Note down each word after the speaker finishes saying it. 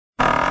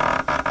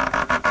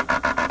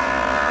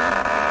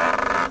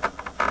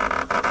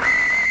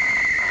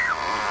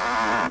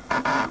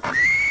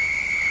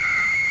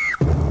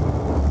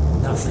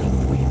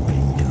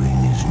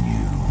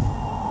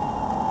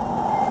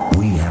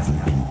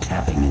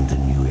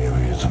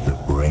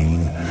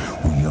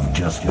we have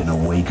just been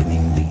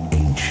awakening the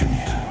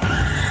ancient.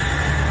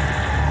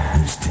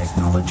 This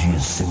technology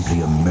is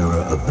simply a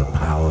mirror of the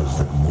powers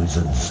that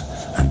wizards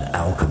and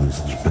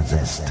alchemists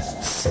possessed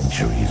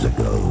centuries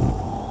ago.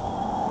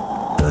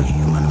 The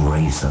human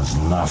race has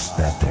lost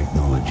that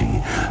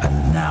technology,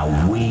 and now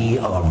we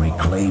are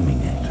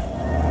reclaiming it.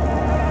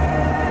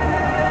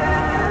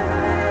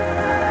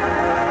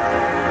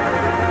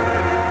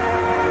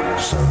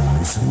 So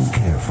listen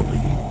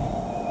carefully,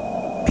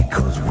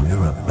 because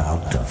we're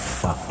about to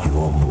fuck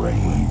your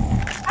brain.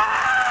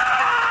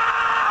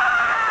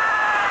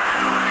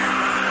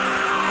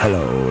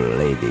 Hello,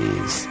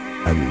 ladies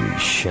and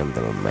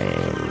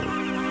gentlemen.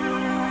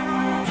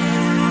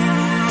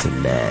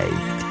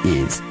 Tonight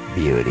is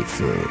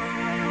beautiful.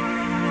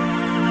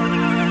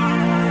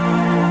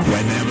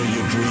 Whenever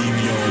you dream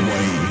your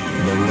way,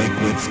 the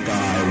liquid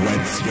sky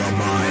wets your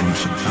mind,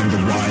 and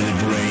the wild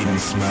rain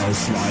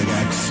smells like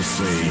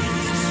ecstasy.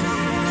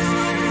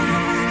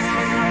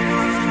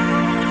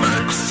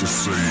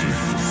 Ecstasy.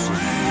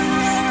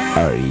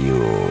 Are you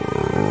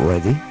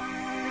ready?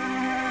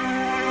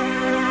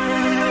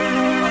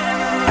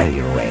 Are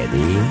you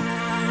ready?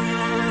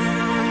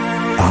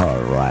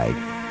 Alright.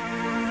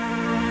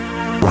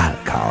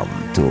 Welcome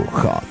to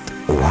Hot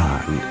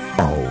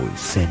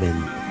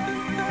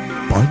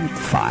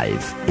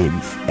 107.5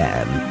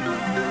 FM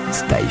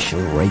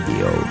Station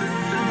Radio.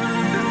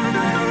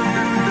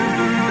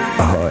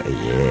 Oh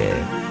yeah,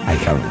 I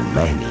have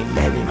many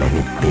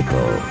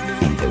people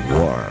in the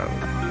world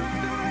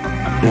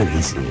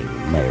listening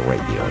my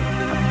radio.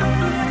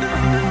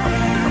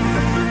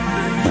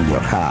 In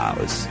your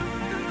house,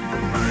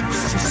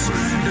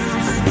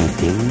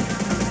 eating,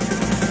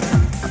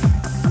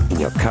 in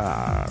your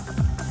car,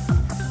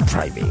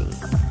 driving,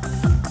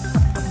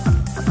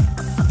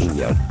 in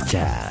your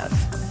job,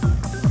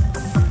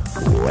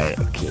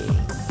 working,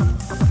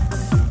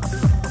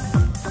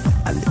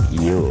 and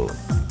you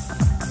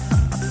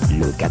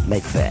look at my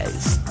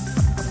face,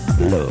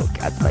 look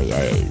at my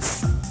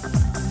eyes.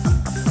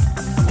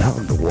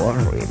 Don't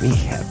worry, be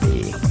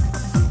happy,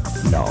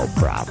 no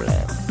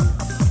problem.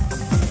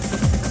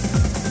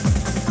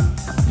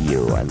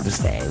 You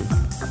understand?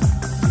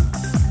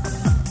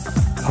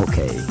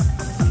 Okay,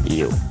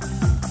 you,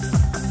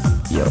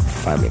 your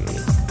family,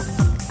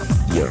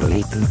 your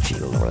little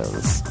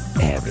children,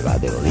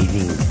 everybody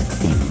living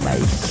in my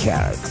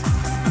heart.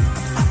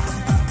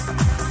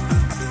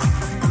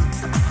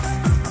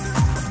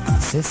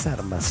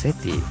 Cesar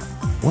Massetti,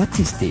 what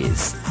is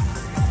this?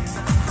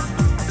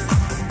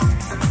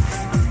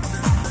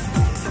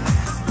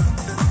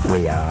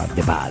 We are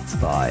the bad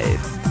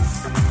boys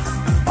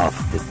of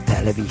the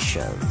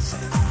televisions.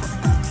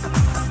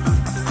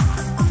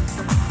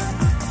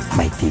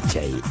 My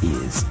DJ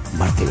is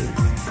Martin.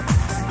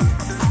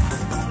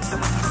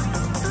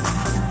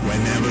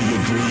 Whenever you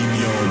dream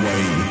your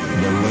way,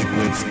 the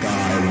liquid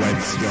sky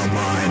wets your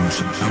mind,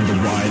 and the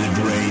wild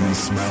rain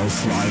smells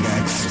like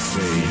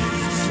ecstasy.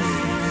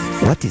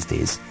 What is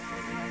this,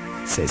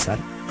 Cesar?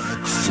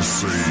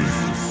 Ecstasy.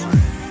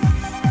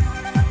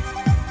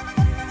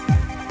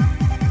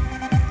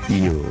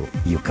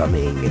 You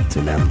coming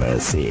to number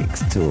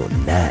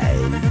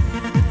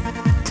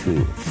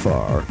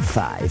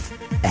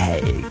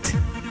 6292458.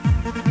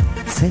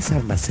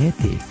 Cesar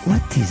Massetti,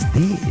 what is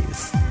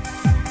this?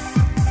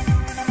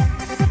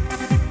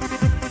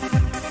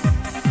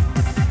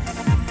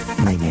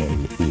 My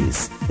name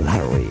is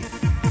Larry,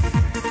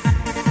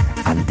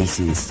 and this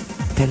is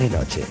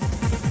Telenoche.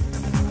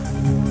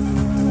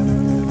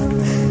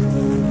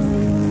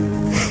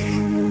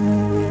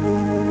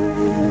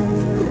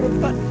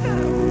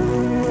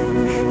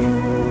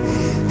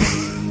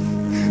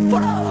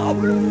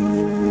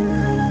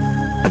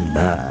 And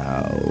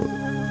now,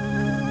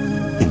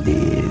 in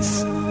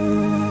this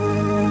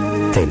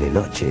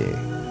Telenoche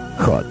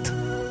Hot,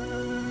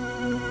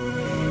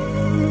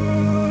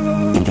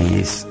 in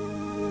this,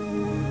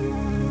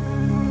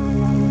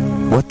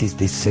 what is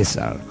this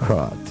Cesar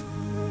Hot?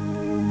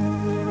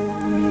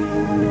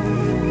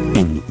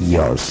 In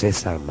your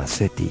Cesar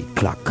Massetti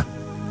clock.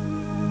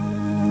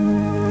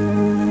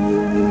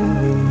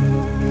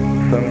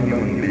 Some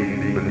human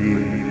beings believe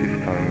in these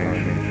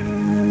dimensions.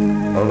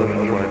 Others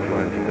try to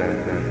understand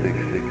that 6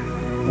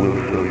 will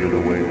show you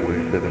the way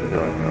with 7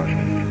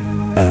 dimensions.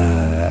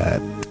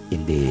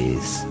 In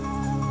this,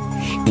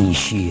 in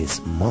she is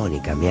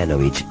Monica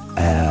Mianovich,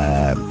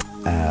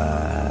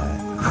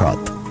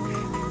 hot.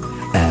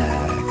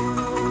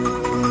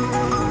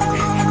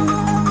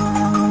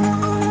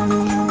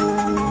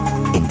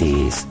 In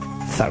this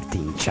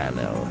 13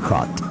 channel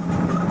hot.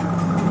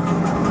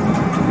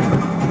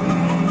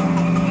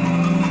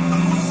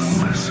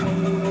 Listen,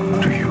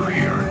 do you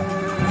hear it?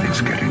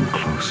 It's getting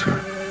closer.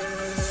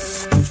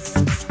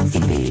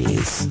 In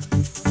this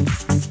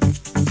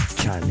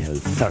channel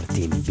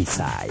 13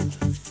 beside.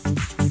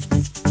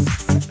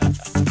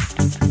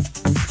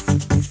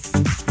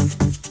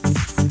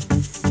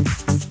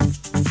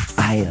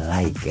 I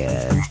like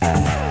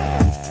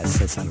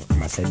Cesar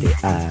Massetti.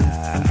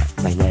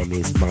 My name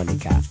is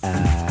Monica.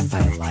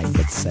 I like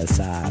it,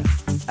 Cesar.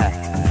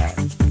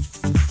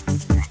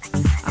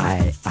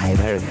 I'm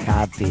very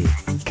happy.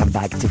 Come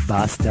back to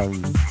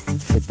Boston.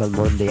 Football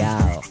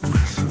Mundial.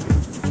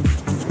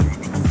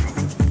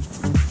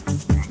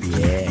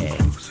 Yeah.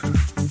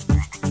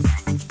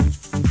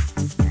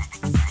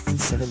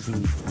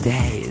 17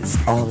 days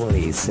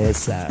only,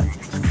 Cesar.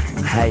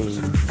 I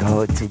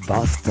go to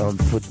Boston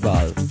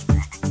football.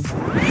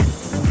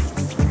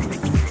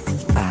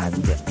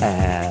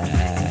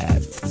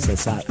 And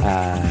Cesar,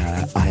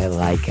 I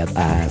like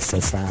it,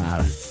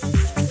 Cesar.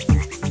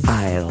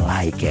 I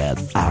like it,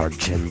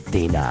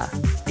 Argentina.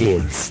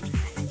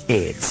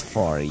 It's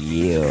for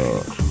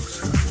you.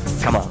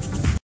 Come on.